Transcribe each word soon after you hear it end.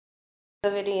A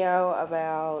video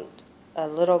about a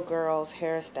little girl's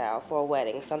hairstyle for a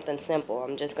wedding, something simple.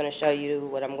 I'm just going to show you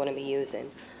what I'm going to be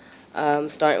using.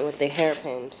 Starting with the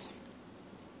hairpins.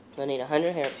 You'll need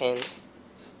 100 hairpins.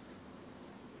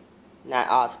 Not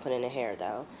all to put in the hair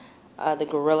though. The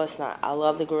Gorilla Snot. I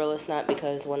love the Gorilla Snot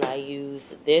because when I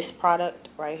use this product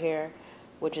right here,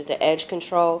 which is the edge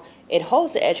control, it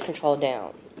holds the edge control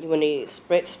down. You will need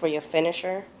spritz for your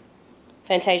finisher.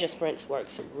 Fantasia Spritz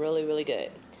works really, really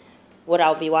good. What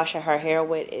I'll be washing her hair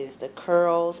with is the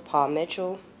Curls Paul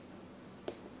Mitchell.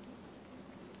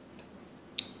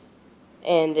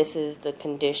 And this is the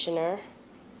conditioner.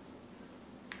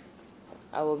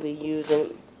 I will be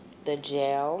using the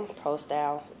gel, Pro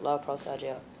Style, love Pro Style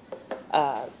gel.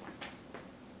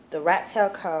 The rat tail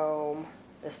comb,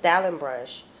 the styling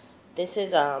brush. This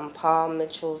is Paul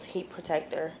Mitchell's heat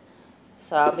protector.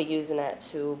 So I'll be using that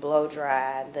to blow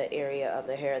dry the area of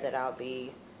the hair that I'll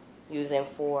be using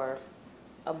for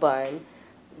a bun.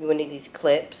 You will need these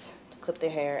clips to clip the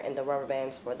hair and the rubber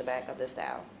bands for the back of the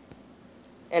style.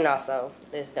 And also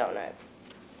this donut.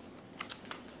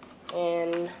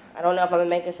 And I don't know if I'm going to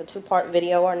make this a two-part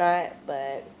video or not,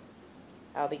 but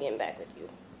I'll be getting back with you.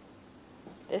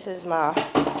 This is my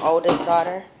oldest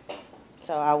daughter,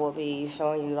 so I will be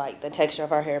showing you like the texture of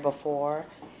her hair before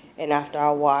and after I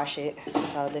wash it.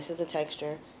 So this is the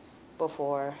texture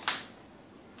before.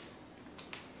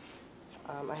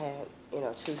 I had,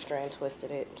 two strand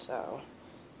twisted it, so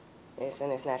it's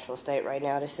in its natural state right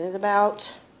now. This is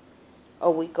about a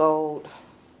week old.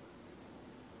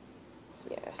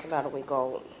 Yeah, it's about a week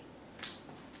old.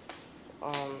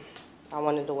 I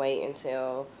wanted to wait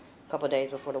until a couple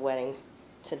days before the wedding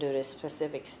to do this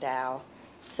specific style.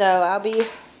 So I'll be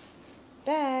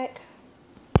back.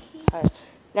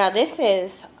 Now this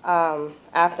is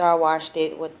after I washed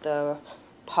it with the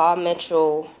Paul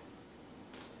Mitchell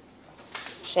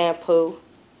shampoo,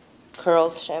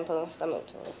 Curls shampoo.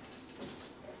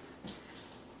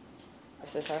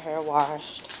 This is her hair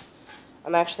washed.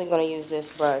 I'm actually going to use this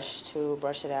brush to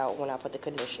brush it out when I put the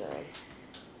conditioner in.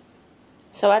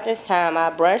 So at this time, I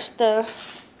brushed the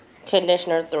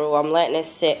conditioner through. I'm letting it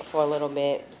sit for a little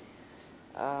bit.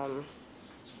 Like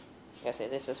I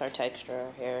said, this is her texture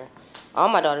here. All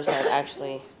my daughters have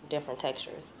actually different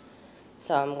textures.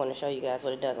 So I'm going to show you guys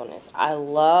what it does on this. I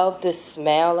love the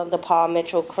smell of the Paul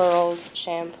Mitchell Curls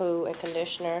shampoo and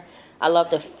conditioner. I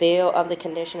love the feel of the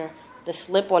conditioner. The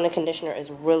slip on the conditioner is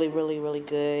really, really, really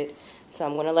good. So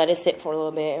I'm going to let it sit for a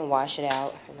little bit and wash it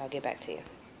out, and I'll get back to you.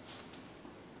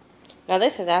 Now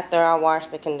this is after I washed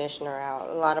the conditioner out.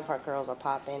 A lot of her curls are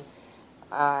popping.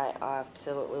 I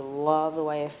absolutely love the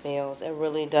way it feels. It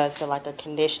really does feel like a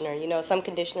conditioner. You know, some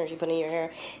conditioners you put in your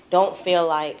hair don't feel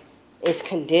like it's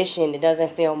conditioned. It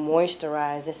doesn't feel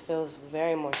moisturized. This feels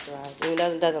very moisturized. Even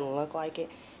though it doesn't look like it,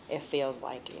 it feels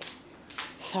like it.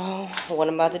 So what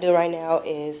I'm about to do right now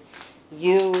is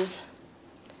use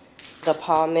the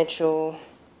Paul Mitchell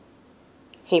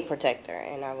heat protector,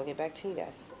 and I will get back to you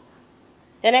guys.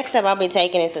 The next step I'll be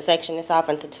taking is to section this off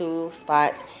into two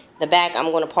spots. The back I'm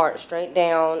going to part straight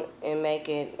down and make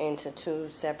it into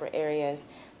two separate areas.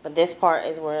 But this part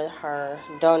is where her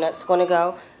donut's going to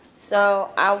go. So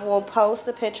I will post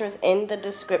the pictures in the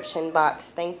description box.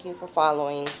 Thank you for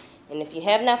following. And if you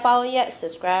have not followed yet,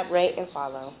 subscribe, rate, and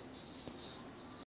follow.